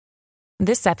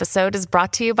This episode is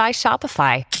brought to you by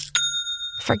Shopify.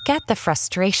 Forget the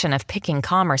frustration of picking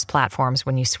commerce platforms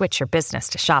when you switch your business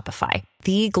to Shopify,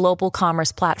 the global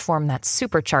commerce platform that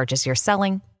supercharges your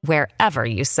selling wherever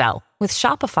you sell. With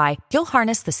Shopify, you'll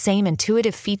harness the same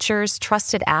intuitive features,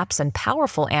 trusted apps, and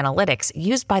powerful analytics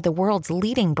used by the world's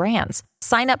leading brands.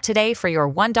 Sign up today for your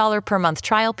 $1 per month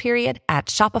trial period at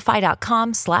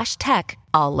shopify.com/tech,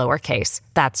 all lowercase.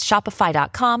 That's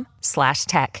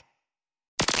shopify.com/tech.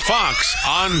 Fox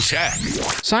on Tech.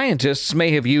 Scientists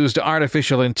may have used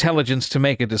artificial intelligence to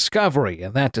make a discovery,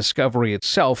 and that discovery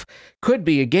itself could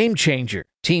be a game changer.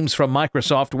 Teams from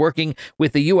Microsoft working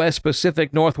with the U.S.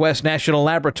 Pacific Northwest National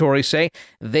Laboratory say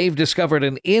they've discovered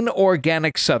an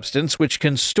inorganic substance which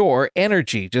can store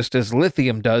energy, just as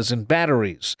lithium does in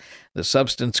batteries. The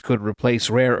substance could replace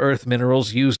rare earth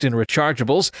minerals used in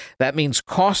rechargeables. That means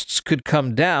costs could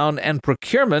come down and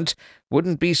procurement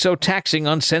wouldn't be so taxing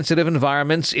on sensitive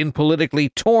environments in politically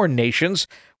torn nations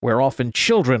where often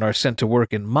children are sent to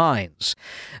work in mines.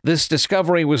 This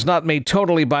discovery was not made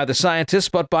totally by the scientists,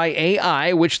 but by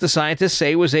AI, which the scientists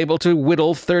say was able to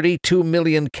whittle 32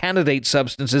 million candidate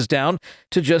substances down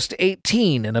to just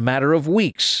 18 in a matter of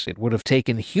weeks. It would have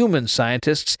taken human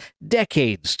scientists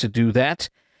decades to do that.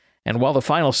 And while the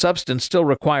final substance still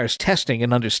requires testing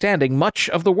and understanding, much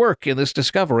of the work in this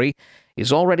discovery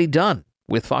is already done.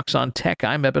 With Fox on Tech,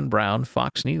 I'm Eben Brown,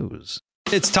 Fox News.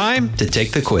 It's time to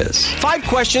take the quiz. 5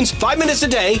 questions, 5 minutes a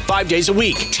day, 5 days a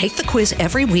week. Take the quiz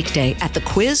every weekday at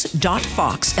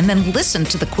thequiz.fox and then listen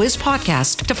to the quiz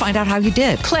podcast to find out how you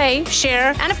did. Play,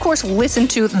 share, and of course, listen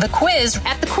to the quiz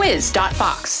at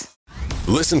thequiz.fox.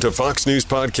 Listen to Fox News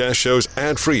Podcast shows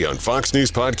ad-free on Fox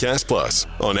News Podcast Plus,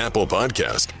 on Apple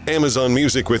Podcast, Amazon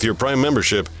Music with your Prime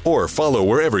membership, or follow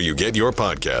wherever you get your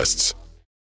podcasts.